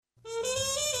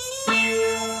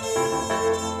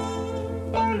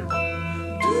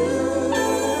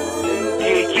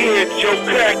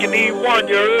Crack and E1,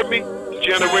 you heard me?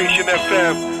 Generation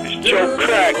FM, it's Joe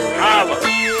Crack, holla.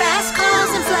 Fast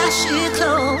cars and flashy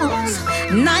clothes,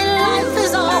 nightlife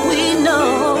is all we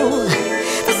know.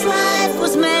 This life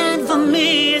was meant for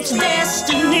me, it's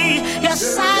destiny.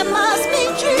 Yes, I must be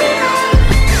dreaming,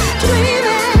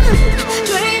 dreaming,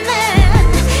 dreaming.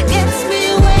 Gets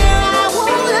me where I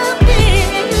wanna be.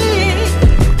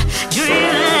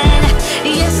 Dreaming,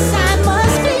 yes, I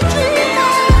must be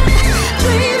dreaming,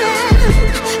 dreaming,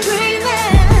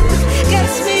 dreaming.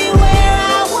 Gets me where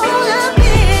I wanna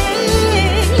be.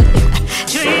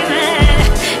 Dreaming,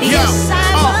 yes, I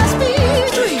must be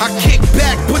dreaming. I kick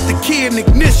back, put the key in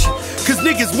ignition, cause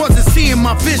niggas wasn't seeing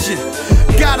my vision.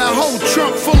 Got a whole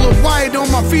trunk full of white on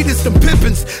my feet, it's the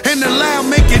pippins. And the loud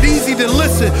make it easy to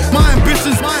listen. My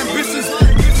ambitions.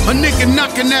 A nigga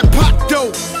knocking that pot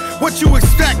dough. What you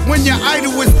expect when your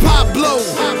idol is Pablo?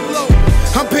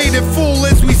 I'm paid in full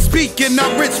as we speak, and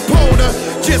I'm rich Porter,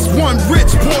 just one rich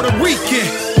Puerto Rican.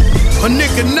 A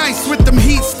nigga nice with them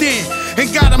heat stand,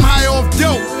 and got him high off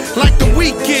dope like the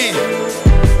weekend.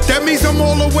 That means I'm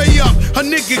all the way up. A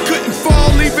nigga couldn't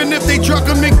fall even if they drug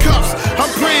him in cuffs. I'm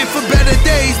praying for better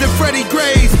days than Freddie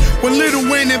Gray's, when Lil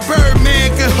Wayne and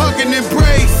Birdman could hug and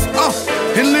embrace.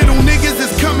 And little niggas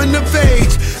is coming of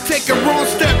age. Take a wrong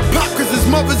step, pop cause his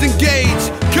mother's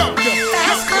engaged. Go.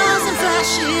 Fast cars and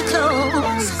flashy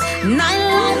clothes,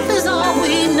 nightlife is all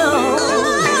we know.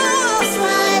 This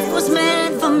life was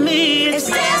meant for me, it's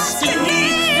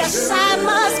destiny. Yes, I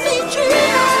must be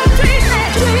dreaming,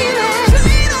 dreaming, dreaming.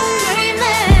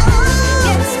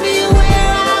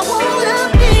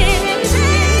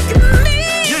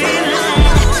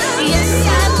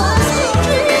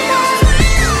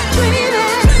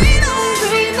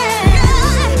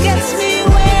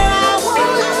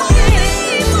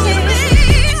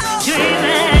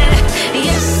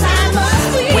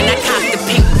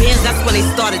 When they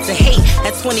started to hate,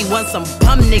 at 21 some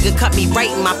bum nigga cut me right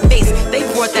in my face. They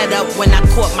brought that up when I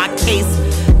caught my case.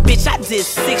 Bitch, I did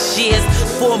 6 years,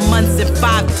 4 months and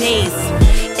 5 days.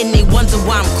 And they wonder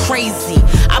why I'm crazy.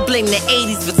 I blame the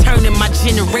 80s for turning my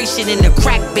generation into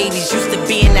crack babies. Used to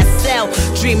be in that cell,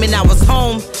 dreaming I was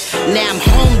home. Now I'm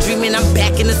home, dreaming I'm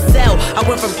back in the cell. I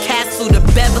went from Castle to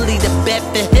Beverly to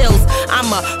Bedford Hills.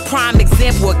 I'm a prime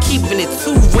example of keeping it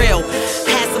too real.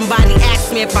 Had somebody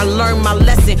ask me if I learned my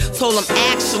lesson. Told them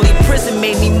actually prison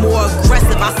made me more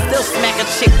aggressive. I still smack a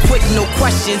chick quick, no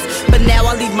questions. But now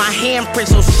I leave my handprint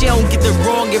so she don't get the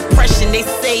wrong impression. They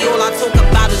say all I talk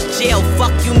about is jail.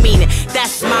 Fuck you mean it,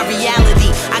 that's my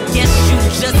reality. I guess you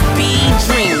just be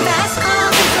dreaming. Fast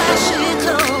cars and flashy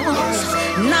clothes,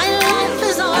 nightlife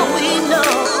is all we know.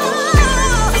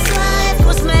 This life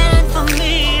was meant for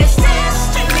me, it's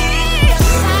destiny. Yes,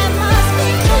 I must be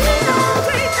dreaming,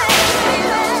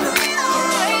 dreaming,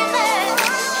 dreaming.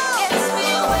 Gets me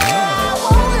where I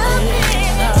wanna be.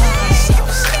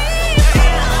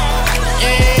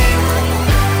 Yeah.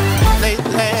 Late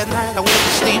last night I went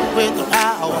to sleep with the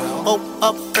power. Woke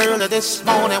up early this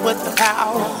morning with the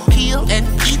power. Peel and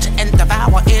eat and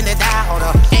devour any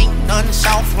doubter. Ain't nothing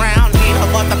soft round here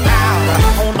but the powder.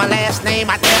 On my last name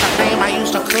I never claim I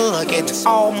used to cook it.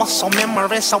 All muscle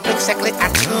memory so exactly I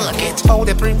took it.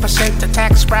 43% the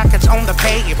tax brackets on the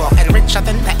table, and richer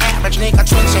than the average nigga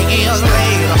 20 years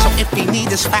later. So if he need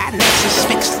his finances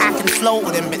fixed I can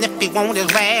float him, and if he want his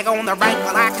rag on the right,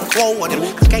 well I can quote him.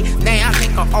 Cause can't now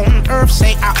nigga on earth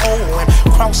say I owe him.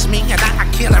 Cross me and I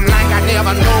kill him like I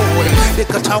never know him.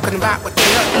 Nigga talking about what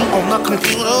they'll do on the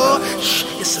computer. Shh,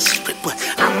 it's a secret, but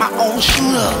I'm my own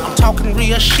shooter. I'm talking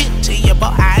real shit to you,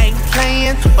 but I ain't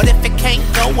playing. But if it can't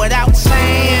go without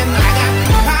saying, I got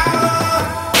power.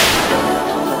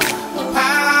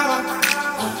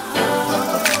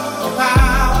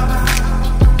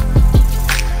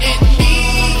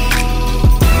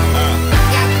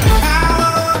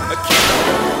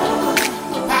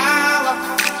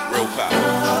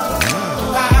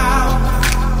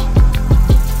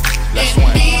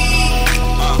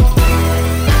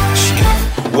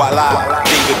 Voila,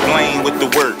 David Blaine with the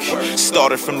work.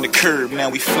 Started from the curb, now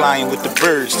we flying with the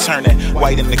birds. Turn that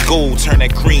white into gold, turn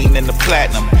that green into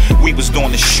platinum. We was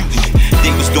doing the shooting,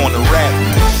 they was doing the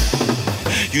rapping.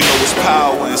 You know it's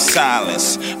power in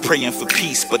silence. Praying for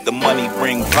peace, but the money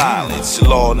bring violence.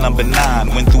 Law number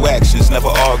 9, went through actions, never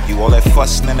argue. All that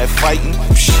fussing and that fighting,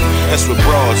 that's what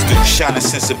broads do. Shining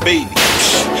since a baby,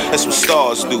 that's what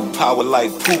stars do. Power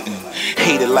like Putin,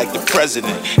 hated like the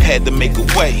president. Had to make a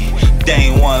way,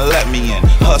 they ain't wanna let me in.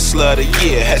 Hustler of the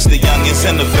year, has the youngins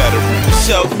and the veterans.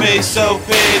 Self-made,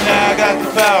 self-paid, now I got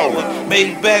the power.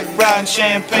 Made back rotten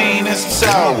champagne and some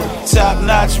sour.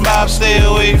 Top-notch mob, stay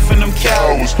away from them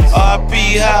cowards.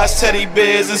 RP highs, teddy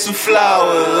bears and some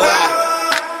flowers.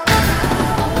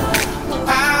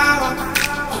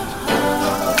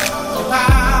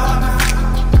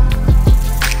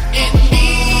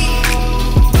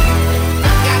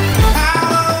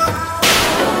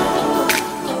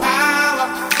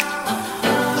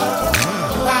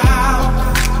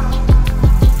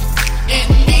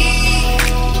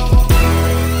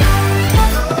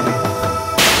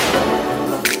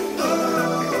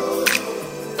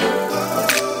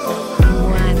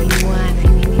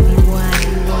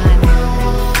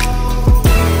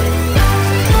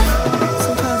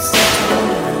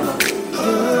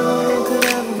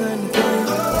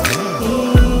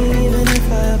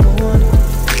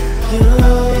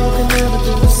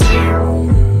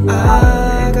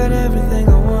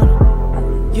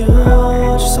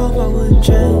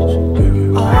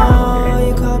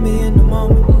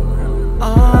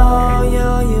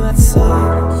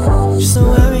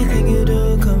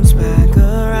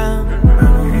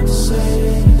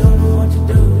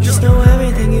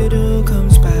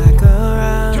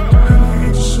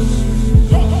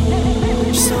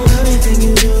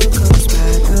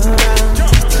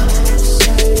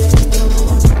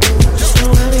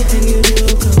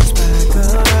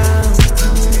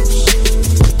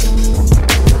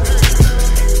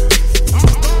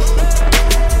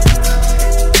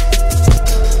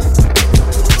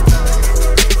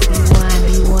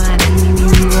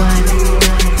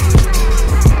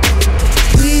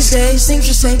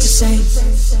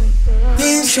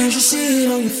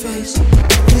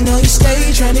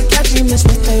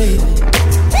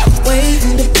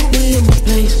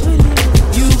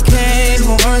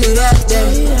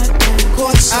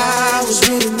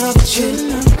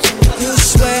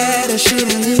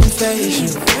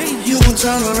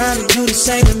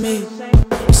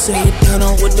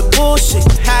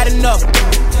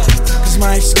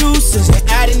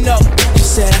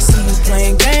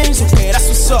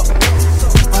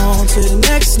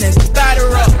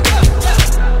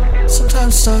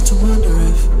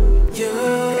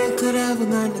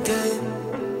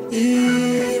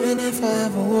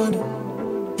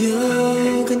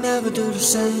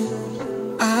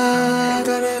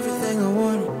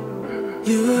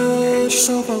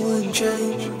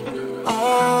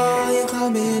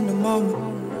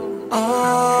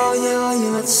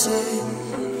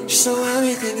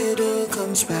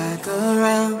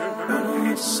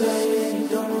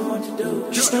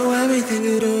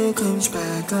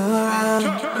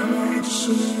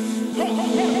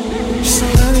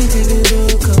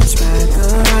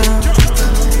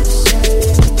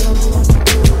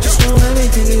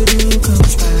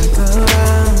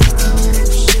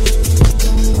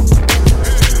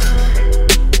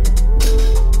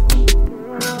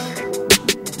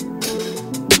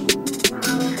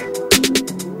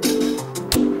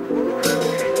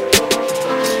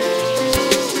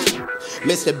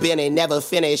 Mr. Bennett never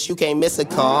finished, you can't miss a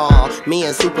call. Me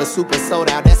and Super sold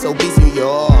out, that's obese New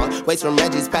York. Waste from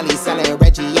Reggie's Pelly selling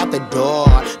Reggie out the door.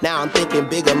 Now I'm thinking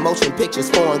bigger motion pictures,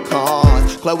 foreign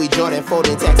cars. Chloe Jordan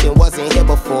folding texting wasn't here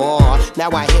before. Now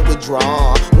I hit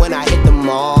withdrawal when I hit the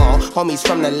mall. Homies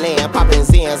from the land, poppin'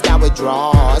 Zans, got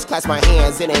withdrawals. Clap my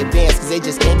hands in advance, cause they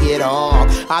just can't get off.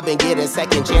 I've been getting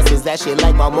second chances, that shit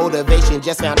like my motivation.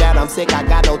 Just found out I'm sick, I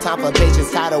got no time for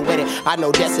patience. Tired of waiting, I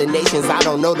know destinations, I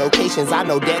don't know locations. I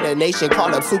know detonation,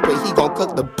 call up Super, he gon'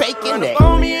 cook the bacon.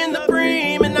 Phone me in the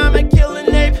Bream, and I'm a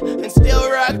killing ape. And still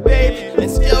rock, babe,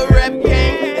 and still rap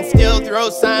game. And still throw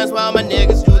signs while my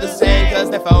niggas do the same. Cause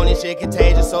that phone is shit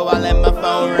contagious, so I let my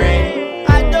phone ring.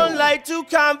 I don't like to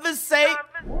conversate,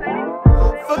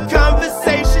 for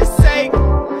conversation's sake.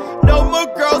 No more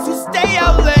girls who stay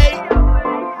out late,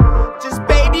 just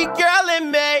baby girl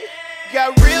and me.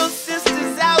 Got real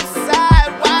sisters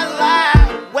outside, why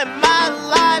lie? When my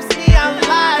life's neon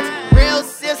lights, real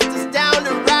sisters down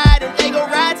to ride, and they gon'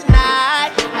 ride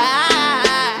tonight.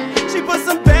 She put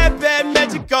some bad, bad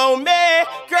magic on me.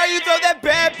 Girl, you throw that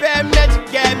bad, bad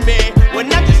magic at me.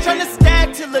 When I'm just tryna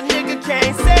stack till a nigga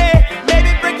can't say.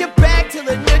 Maybe break it back till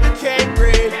a nigga can't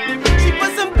breathe. She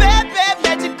put some bad, bad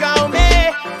magic on me.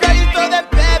 Girl, you throw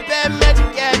that bad, bad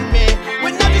magic at me.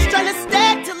 When I'm just tryna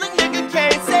stack till a nigga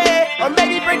can't say. Or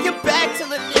maybe break it back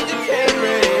till a nigga can't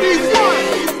breathe.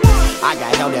 I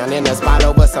got held down in the spot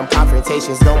over some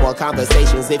confrontations. No more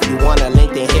conversations. If you wanna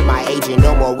link, then hit my agent.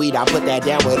 No more weed, I put that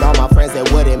down with all my friends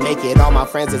that wouldn't make it. All my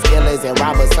friends is killers and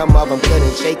robbers, some of them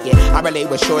couldn't shake it. I relate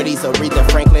with shorties, Aretha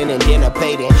Franklin and Dinner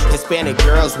Payton. Hispanic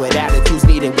girls with attitudes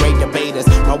needing great debaters.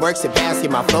 My work's a basket,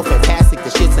 my flow fantastic,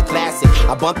 the shit's a classic.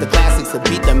 I bump the classics to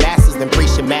beat the masses, then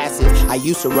preach the masses. I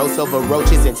used to roast over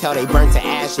roaches until they burnt to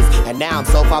ashes. And now I'm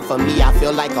so far from me, I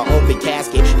feel like an open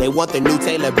casket. They want the new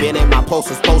Taylor Bennett, my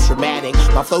poster's post-traumatic.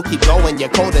 My flow keep going, your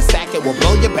cul-de-sac, it will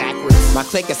blow you backwards. My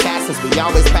clique assassins, we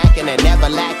always packing and never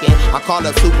lacking. I call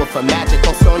up super for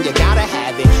magical stone, you gotta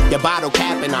have it. Your bottle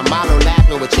capping, I'm model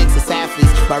laughing with chicks as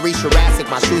athletes. My reach Jurassic,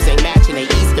 my shoes ain't matching, they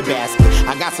Easter basket.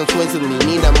 I got some twins with me,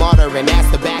 Nina Martyr, and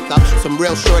that's the backup. Some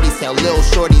real shorties tell little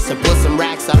shorties to put some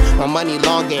racks up. My money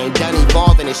long ain't done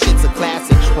evolving, and shit's a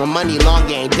classic. My money long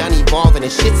ain't done evolving,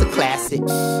 and shit's a classic.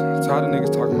 Tired of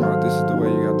niggas talking about this is the way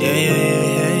you got to. Yeah.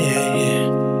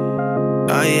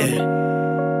 Oh yeah.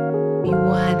 You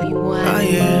want it. Oh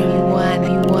yeah.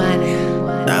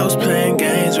 I was playing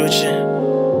games with you,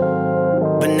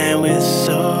 but now it's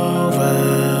over.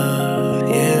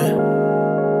 Yeah.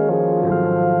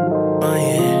 Oh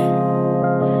yeah.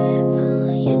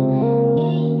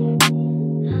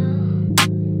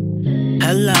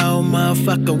 Hello,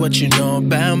 motherfucker, what you know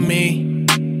about me?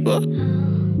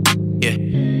 Yeah.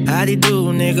 How they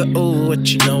do, nigga? Ooh, what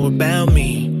you know about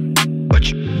me? What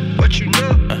you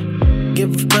know?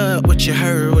 Give a fuck what you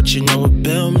heard, what you know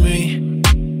about me?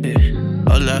 Yeah.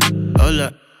 Hold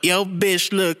up. Yo,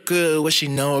 bitch look good, what she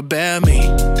know about me?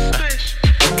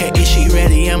 Okay, is she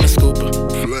ready? I'm a scooper.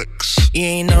 Flex. You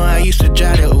ain't know I used to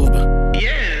drive the Uber.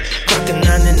 Yes. Fucking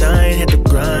 99, hit the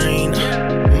grind.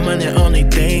 Money only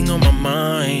thing on my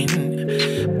mind.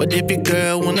 But if your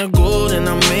girl wanna go, then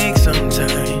I'll make some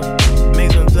time.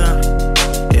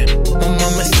 Yeah. My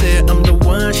mama said I'm the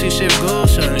one, she said go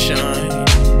sunshine.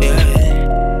 Yeah.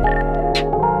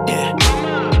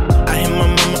 I hit my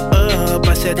mama up,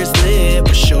 I said it's lit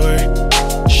for sure.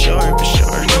 For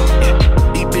sure.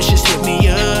 Yeah. These bitches hit me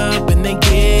up and they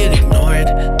get ignored.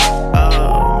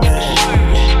 Oh man,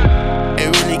 it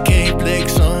really can't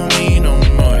flex on me no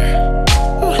more.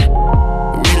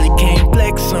 Really can't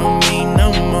flex on me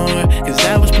no more. Cause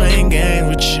I was playing games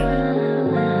with you,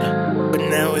 but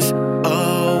now it's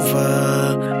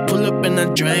over. Pull up and I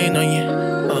drain on you.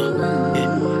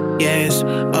 Yeah, it's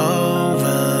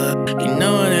over. You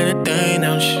know everything,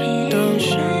 don't you?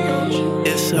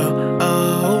 It's so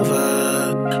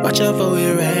over. Watch out for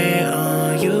your rain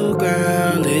on you,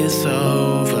 girl. It's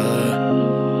over.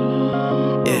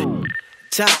 Yeah.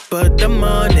 Top of the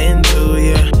morning to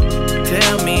ya.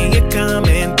 Tell me you're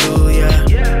coming through ya.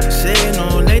 Say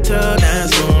no later than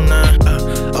sooner.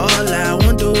 All I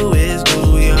want to do is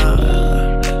do ya.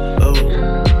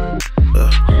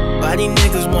 Why these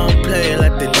niggas won't play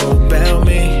like they know about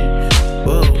me?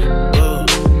 Whoa.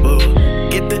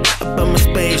 Get the up on my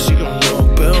space, you don't know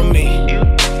about me.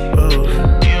 Whoa.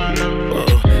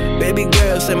 Baby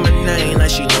girl say my name like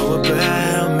she know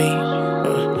about me.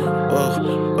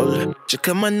 Just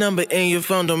cut my number in your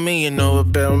phone, don't mean you know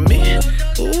about me.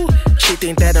 Ooh, she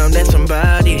think that I'm that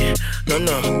somebody. No,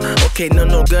 okay,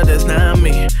 no, girl, that's not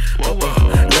me.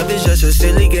 Love is just a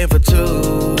silly game for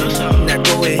two. Now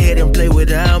go ahead and play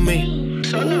without me.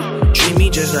 Treat me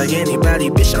just like anybody,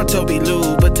 bitch, I'm Tobi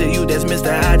Lou. But to you, that's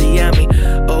Mr. Adiami.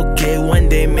 Okay, one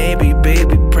day, maybe,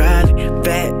 baby, probably.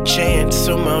 Fat chance,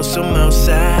 somehow,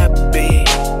 sabi.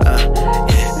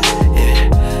 Yeah.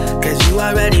 Cause you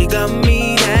already got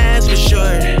me, that's for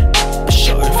sure. For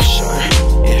sure.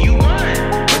 Yeah. You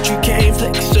want, but you can't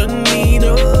flex on me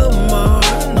no more.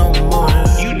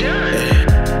 You done. Yeah.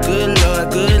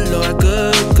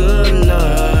 Good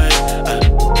Lord.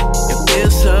 It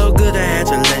feels so good, I had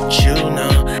to let you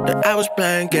know that I was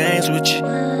playing games with you,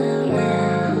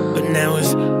 but now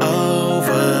it's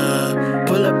over.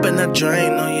 Pull up and I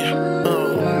drain on you.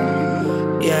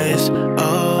 Yeah, it's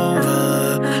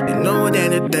over. You know it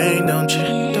ain't a thing, don't you?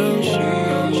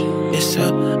 It's so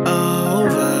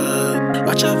over.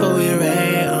 Watch out for your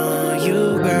rain on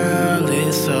you, girl.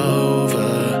 It's over.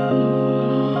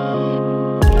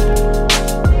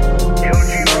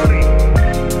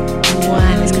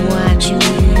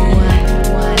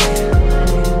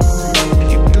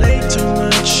 You play too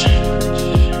much.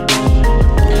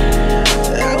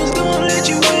 I was gonna let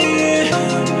you in.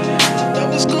 I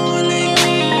was gonna let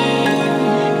you.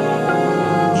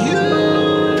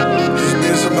 Just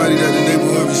being somebody that the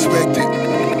neighborhood respected,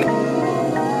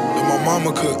 that my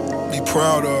mama could be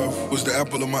proud of, was the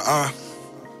apple of my eye.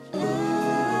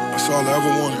 That's all I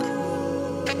ever wanted.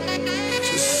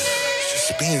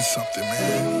 Just being something,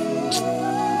 man.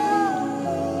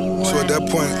 So at that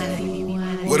point,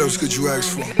 What else could you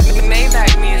ask for?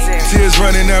 Maybach music. Tears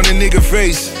running down the nigga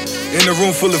face. In a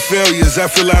room full of failures, I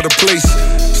feel out of place.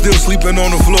 Still sleeping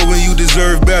on the floor when you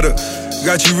deserve better.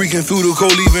 Got you reeking through the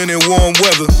cold even in warm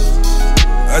weather.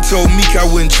 I told Meek I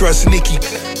wouldn't trust Nikki.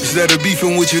 Instead of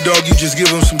beefing with your dog, you just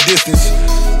give him some distance.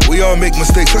 We all make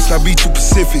mistakes, let's not be too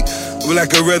Pacific. But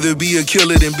like I'd rather be a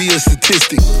killer than be a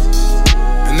statistic.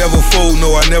 I never fold,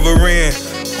 no, I never ran.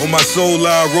 On my soul,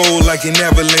 I roll like an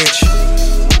avalanche.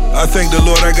 I thank the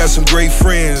Lord I got some great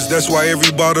friends. That's why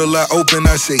every bottle I open,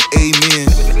 I say amen.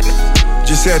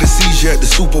 Just had a seizure at the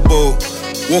Super Bowl.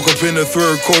 Woke up in the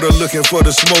third quarter looking for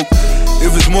the smoke.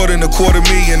 If it's more than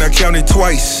 $250,000, I counted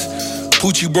twice.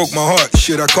 Poochie broke my heart,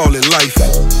 shit, I call it life.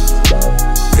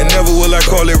 And never will I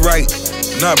call it right.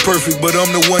 Not perfect, but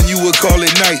I'm the one you would call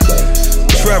it night.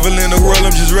 Traveling the world,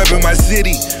 I'm just repping my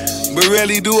city. But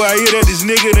rarely do I hear that this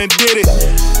nigga done did it.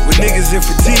 With niggas in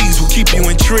fatigues will keep you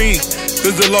intrigued.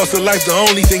 Cause the loss of life the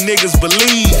only thing niggas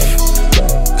believe.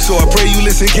 So I pray you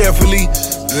listen carefully,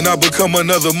 and I become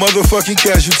another motherfucking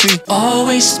casualty.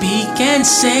 Always speak and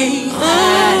say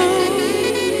hi.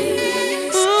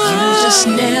 You just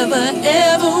never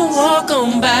ever walk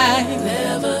on by.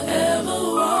 Never ever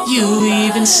walk. You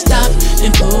even stop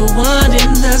and put one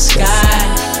in the sky.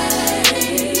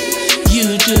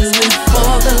 You do it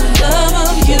for the love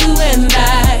of you and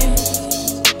I.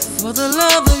 For the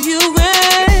love of you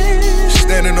and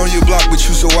Standing on your block, but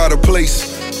you so out of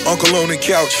place. Uncle on the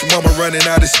couch, mama running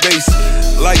out of space.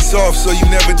 Lights off, so you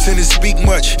never tend to speak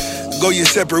much. Go your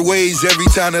separate ways every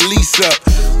time the lease up.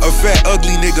 A fat,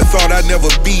 ugly nigga thought I'd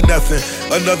never be nothing.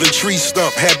 Another tree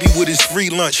stump, happy with his free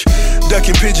lunch.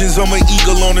 Ducking pigeons on my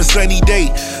eagle on a sunny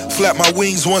day. Flap my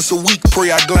wings once a week,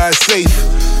 pray I glide safe.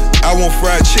 I want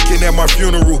fried chicken at my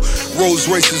funeral. Rolls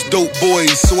Royces, dope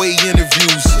boys, sway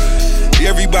interviews.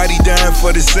 Everybody dying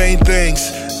for the same things.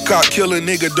 Cop killer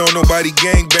nigga, don't nobody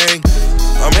gangbang.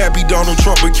 I'm happy Donald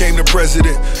Trump became the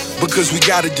president, because we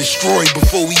gotta destroy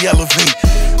before we elevate.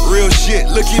 Real shit,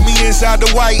 look at me inside the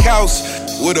White House,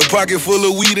 with a pocket full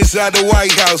of weed inside the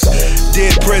White House.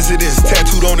 Dead presidents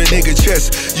tattooed on a nigga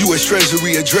chest. U.S.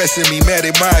 Treasury addressing me, mad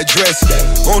at my address.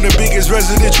 On the biggest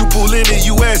residential pool in the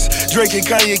U.S. Drake and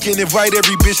Kanye can invite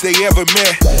every bitch they ever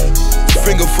met.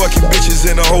 Finger fucking bitches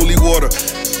in the holy water.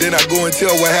 Then I go and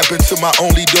tell what happened to my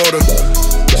only daughter.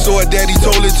 So her daddy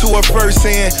told it to her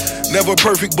firsthand. Never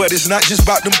perfect, but it's not just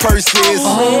about them purses.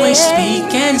 Always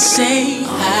speak and say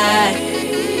hi.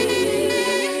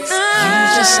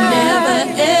 You just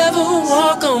never ever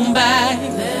walk on by.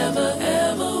 Never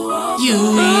ever walk. You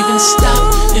even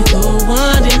stop and put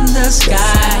one in the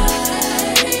sky.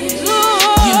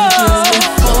 You do it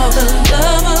for the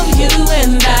love of you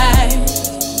and I.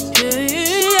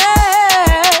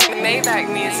 Yeah. Maybach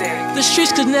music. The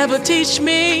streets could never teach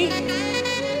me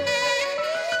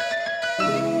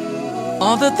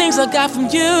all the things I got from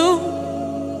you.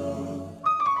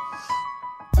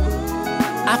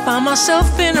 I found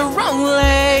myself in the wrong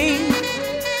lane,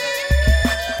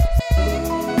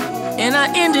 and I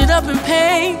ended up in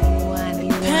pain.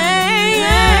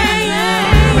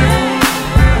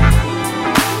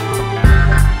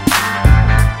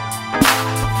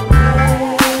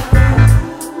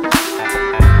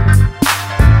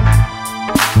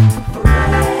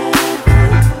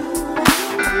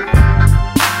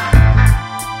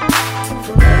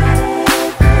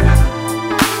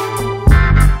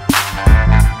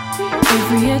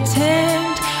 Every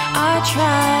attempt I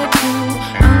try to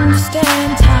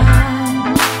understand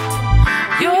time.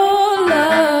 Your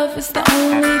love is the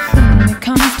only thing that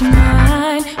comes to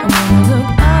mind. And when I look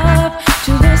up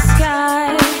to the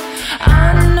sky, I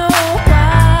know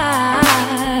why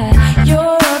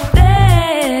you're up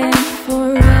there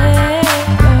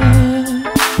forever.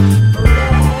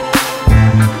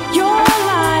 Your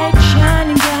light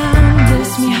shining down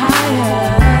lifts me higher.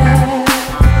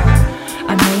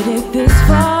 I made it this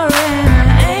far and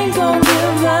I ain't gon'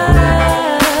 give up.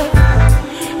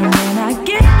 And when I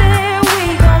get there,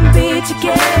 we gon' be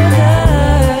together.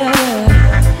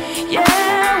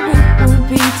 Yeah, we will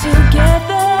be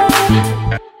together.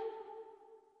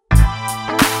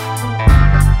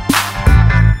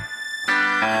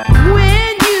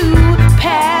 When you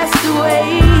passed away,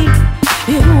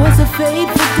 it was a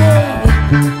fateful day.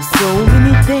 So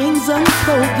many things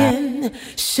unspoken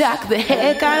shocked the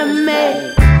heck out of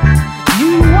me.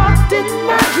 You walked in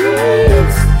my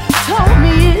dreams, told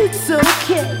me it's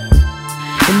okay.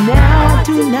 And now I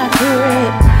do not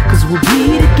regret, 'cause we'll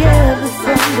be together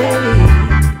someday.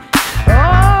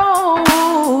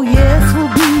 Oh, yes,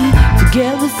 we'll be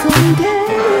together someday.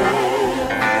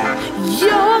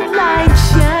 Your light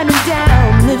shining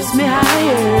down lifts me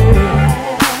higher.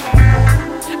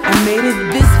 I made it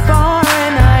this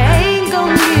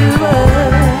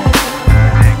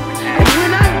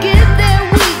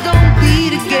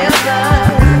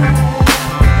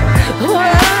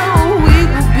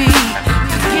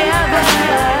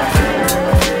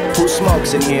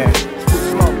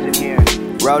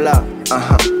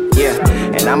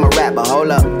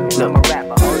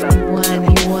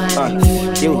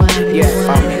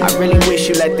I really wish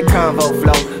you let the convo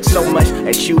flow. So much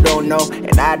that you don't know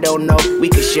and I don't know. We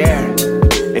could share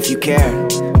if you care.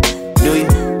 Do you?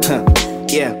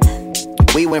 Yeah.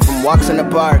 We went from walks in the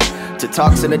park to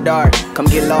talks in the dark. Come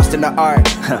get lost in the art.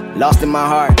 Lost in my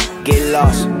heart. Get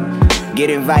lost. Get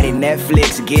invited.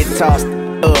 Netflix. Get tossed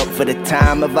up for the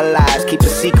time of our lives. Keep a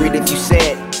secret if you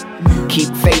said.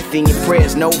 Keep faith in your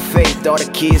prayers. No faith. All the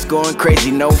kids going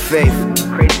crazy. No faith.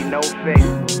 Crazy. No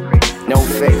faith. No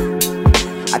faith.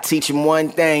 I teach him one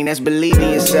thing, that's believe in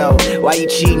yourself. Why you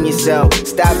cheating yourself?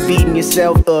 Stop beating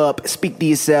yourself up. Speak to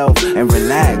yourself and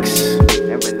relax.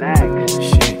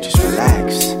 Shit, just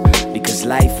relax. Because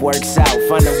life works out.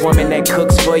 Find a woman that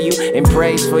cooks for you and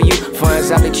prays for you.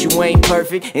 Finds out that you ain't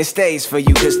perfect and stays for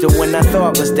you. Cause the one I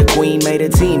thought was the queen made a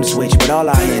team switch. But all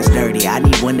our hands dirty, I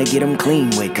need one to get them clean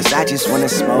with. Cause I just wanna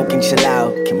smoke and chill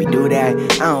out. Can we do that?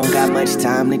 I don't got much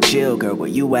time to chill, girl, where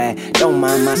you at? Don't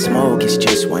mind my smoke, it's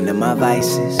just one of my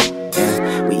vices.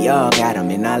 Yeah, we all got them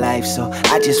in our life, so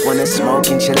I just wanna smoke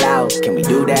and chill out. Can we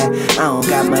do that? I don't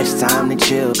got much time to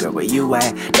chill, girl, where you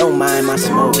at? Don't mind my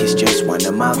smoke, it's just one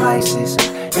of my vices.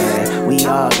 Yeah, we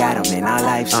all got them in our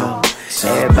life, so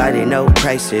everybody know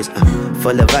prices,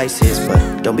 full of vices,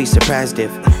 but don't be surprised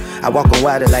if I walk on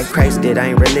water like Christ did. I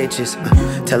ain't religious,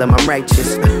 tell him I'm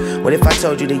righteous. What if I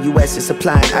told you the US is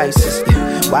supplying ISIS?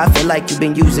 Why I feel like you've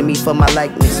been using me for my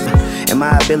likeness and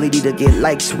my ability to get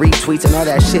likes, retweets, and all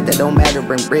that shit that don't matter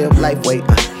in real life. Wait,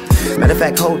 matter of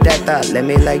fact, hold that thought, let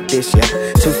me like this, yeah.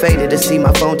 Too faded to see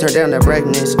my phone turn down the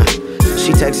brightness.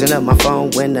 She texting up my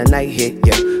phone when the night hit,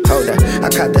 yeah. Hold up, I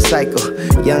caught the cycle.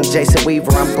 Young Jason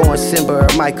Weaver, I'm going Simba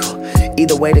or Michael.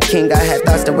 Either way, the king, I had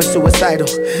thoughts that were suicidal.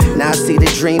 Now I see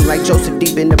the dream like Joseph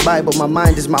deep in the Bible. My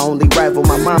mind is my only rival,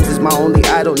 my mom's is my only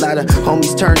idol. Lot of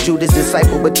homies turned Judas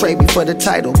disciple, betrayed me for the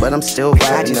title, but I'm still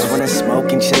vibing. I just wanna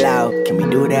smoke and chill out, can we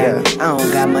do that? Yeah. I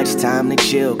don't got much time to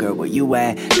chill, girl, where you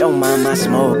at? Don't mind my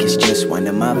smoke, it's just one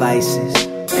of my vices.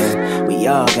 Yeah, we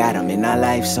all got them in our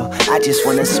life, so I just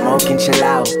wanna smoke and chill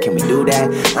out. Can we do that?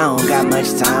 I don't got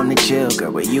much time to chill,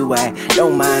 girl, where you at?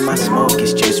 Don't mind my smoke,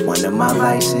 it's just one of my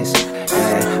vices.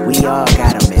 Yeah, we all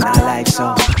got them in our life,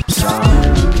 so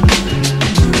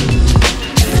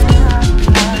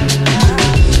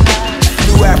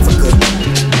New Africa.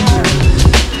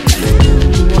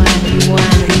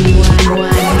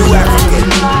 New Africa.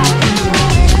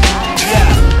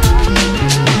 Yeah.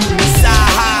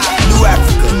 Cyhi. New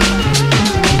Africa.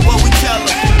 What we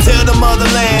tell the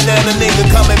motherland and a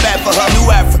nigga coming back for her.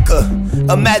 New Africa.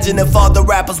 Imagine if all the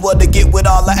rappers were to get with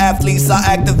all the athletes, our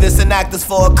activists and actors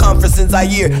for a conference in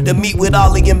Zaire to meet with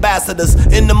all the ambassadors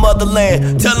in the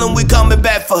motherland. Tell them we coming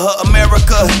back for her.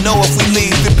 America, know if we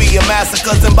leave it'd be a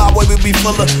massacre. Zimbabwe we be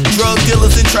full of drug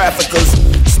dealers and traffickers.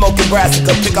 Smoking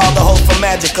brassica, pick all the hoes from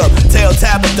Magica. Tell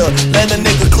Tabitha, let a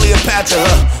nigga Cleopatra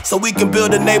her, so we can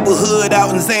build a neighborhood out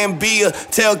in Zambia.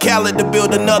 Tell Khaled to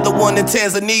build another one in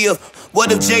Tanzania. What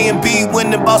if J&B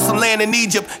went and bought some land in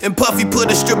Egypt and Puffy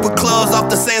put a strip of clubs off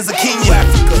the sands of Kenya?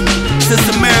 Africa. Since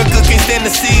America can't stand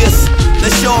to see us,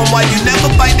 let's show them why you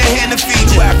never bite the hand that feed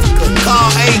you. Africa.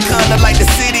 Call Akon to light the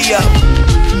city up.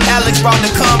 Alex brought the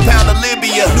compound to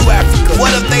Libya. New Africa.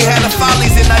 What if they had the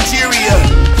Follies in Nigeria?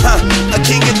 A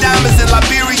king of diamonds in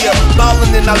Liberia.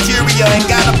 Ballin' in Algeria, ain't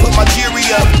gotta put my jury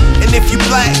up. And if you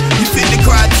black, you fit the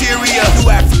criteria. New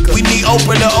Africa. We need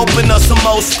Oprah to open up some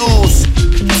more schools.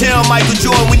 Tell Michael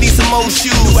Jordan we need some more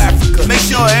shoes. New Africa. Make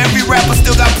sure every rapper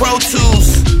still got Pro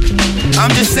Tools.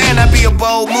 I'm just saying that'd be a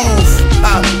bold move.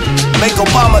 Make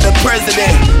Obama the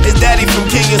president. His daddy from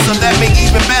Kenya, so that make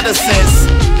even better sense.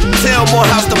 Tell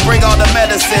Morehouse to bring all the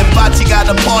medicine. Bachi got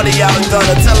the party out and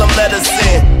gonna tell him let us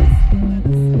in.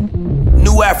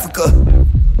 New Africa.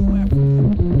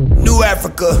 New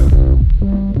Africa.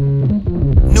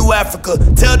 New Africa.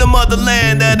 Tell the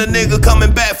motherland that a nigga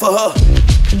coming back for her.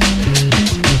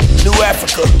 New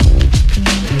Africa.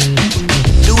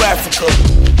 New Africa.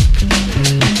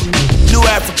 New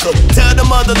Africa. Tell the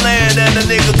motherland that a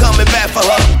nigga coming back for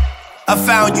her. I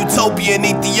found utopia in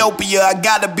Ethiopia. I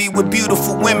gotta be with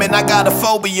beautiful women, I got a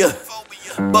phobia.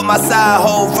 But my side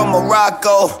hoe from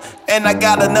Morocco, and I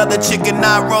got another chick in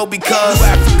Nairobi, cause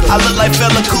I look like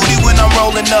Fela Kuti when I'm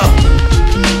rolling up.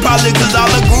 Probably cause all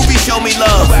the groupies show me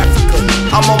love.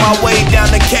 I'm on my way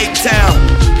down to Cape Town.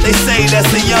 They say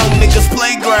that's a young nigga's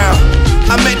playground.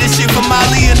 I met this shit from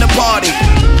Molly in the party.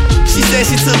 She said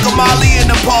she took a Molly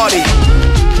in the party.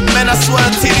 Man, I swear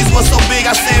her titties was so big,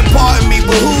 I said pardon me,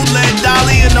 but who let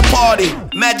Dolly in the party?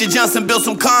 Magic Johnson built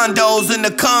some condos in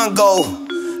the Congo.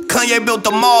 Kanye built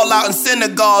the mall out in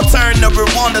Senegal. Turned the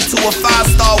Rwanda to a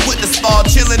 5-star witness ball.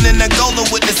 Chillin' in Angola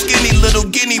with the skinny little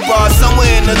Guinea bar.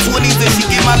 Somewhere in the 20s and she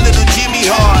get my little Jimmy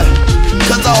hard.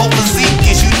 Cause her whole physique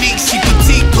is unique, she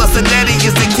petite. Plus her daddy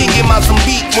is the king in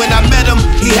Mozambique. When I met him,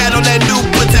 he had on that new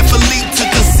Patek Philippe.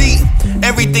 Took a seat,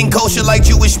 everything kosher like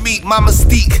Jewish meat. My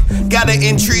mystique got her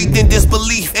intrigued in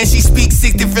disbelief. And she speaks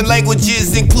 6 different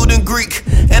languages, including Greek.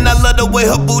 And I love the way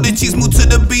her booty cheeks move to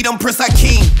the beat. I'm Prynce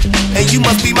Hakeem, and you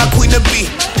must be my queen to be.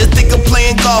 Just think of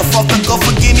playing golf off the Gulf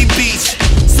of Guinea Beach.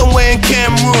 Somewhere in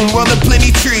Cameroon, rolling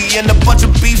plenty tree. And a bunch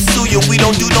of beef suya, we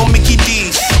don't do no Mickey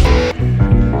D's.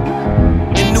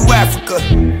 In New Africa,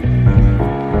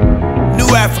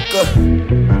 New Africa,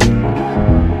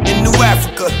 in New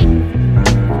Africa,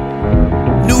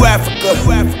 New Africa, New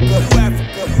Africa,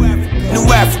 New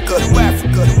Africa, New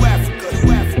Africa,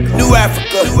 New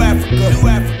Africa, New Africa,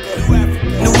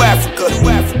 New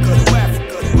Africa,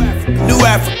 New Africa, New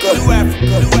Africa, New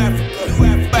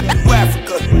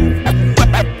Africa, New Africa,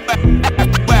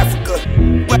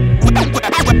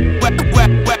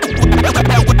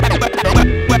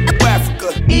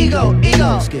 Ego,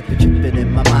 ego, skip it, trippin'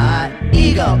 in my mind.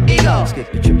 Ego, ego,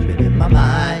 skip it, trippin' in my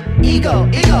mind. Ego,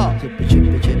 ego, skip it,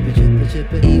 trippin', trippin', trippin',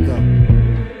 trippin'. Ego,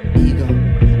 ego.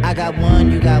 I got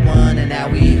one, you got one, and now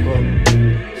we equal.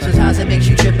 Sometimes it makes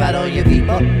you trip out on your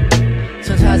people.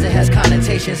 Sometimes it has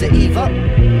connotations of evil.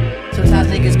 Sometimes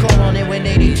niggas call on it when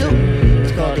they need to.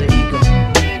 It's called the ego.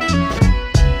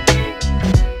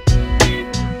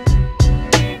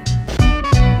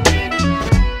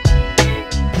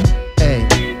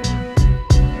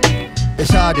 It's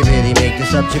hard to really make the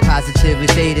subject positively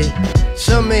stated.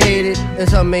 Some may hate it, and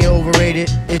some may overrate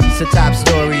it. It's a top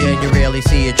story and you rarely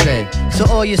see a trend. So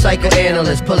all you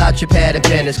psychoanalysts, pull out your pad and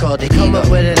pen. It's called they come up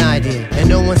with an idea, and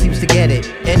no one seems to get it.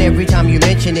 And every time you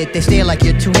mention it, they stare like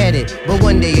you're two-headed. But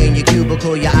one day in your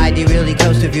cubicle, your idea really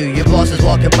comes to view. Your boss is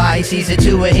walking by, he sees it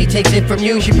too, and he takes it from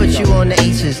you. She puts you on the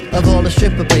aces of all the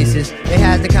stripper places. It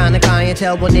has the kind of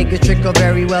clientele where niggas trick her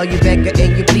very well. You beg her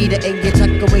and you plead her and you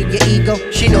tuck away your ego.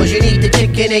 She knows you need the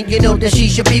chicken and you know that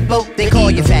she's your people. They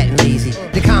call you fat and lazy,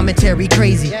 the commentary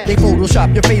crazy. They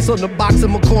Photoshop your face on the box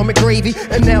of McCormick gravy.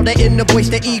 And now they're in the voice,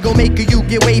 the ego maker, you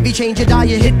get wavy. Change your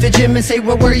diet, hit the gym and say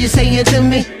what were you saying to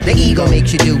me? The ego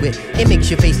makes you do it, it makes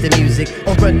you face the music.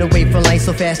 Or run away from life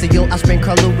so fast that you'll outspring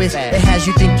Carl Lewis. It has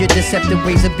you think your deceptive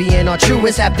ways of being are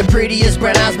truest. Have the prettiest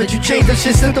brown eyes but you change the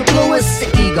shit to the bluest. The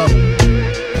ego.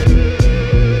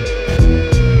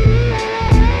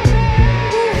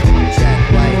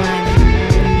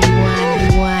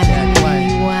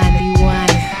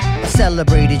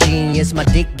 Celebrated genius, my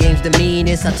dick game's the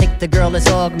meanest. I'll take the girl that's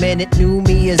augmented, new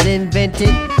me is invented.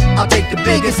 I'll take the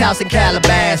biggest house in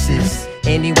Calabasas.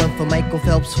 Anyone for Michael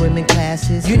Phelps swimming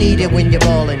classes. You need it when you're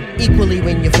ballin', equally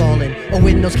when you're falling. Or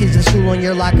when those kids in school on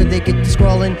your locker, they get to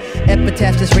scrawling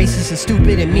epitaphs that's racist and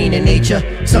stupid and mean in nature.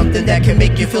 Something that can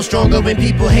make you feel stronger when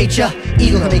people hate ya.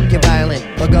 Ego can make you violent,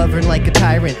 or govern like a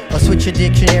tyrant. Or switch your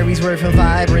dictionary's word from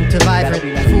vibrant to vibrant.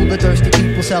 Fool the thirsty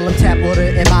people, sell them tap water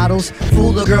and bottles.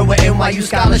 Fool the girl with NYU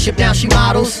scholarship, now she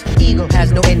models. Ego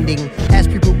has no ending, has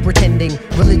people pretending.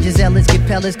 Religious zealots get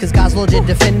pellets cause God's Lord is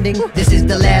defending. This is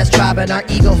the last tribe and our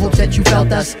ego hopes that you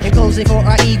felt us. In closing for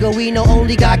our ego, we know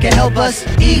only God can help us.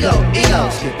 Ego, ego,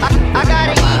 I got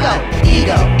an ego,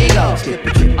 ego,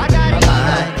 ego.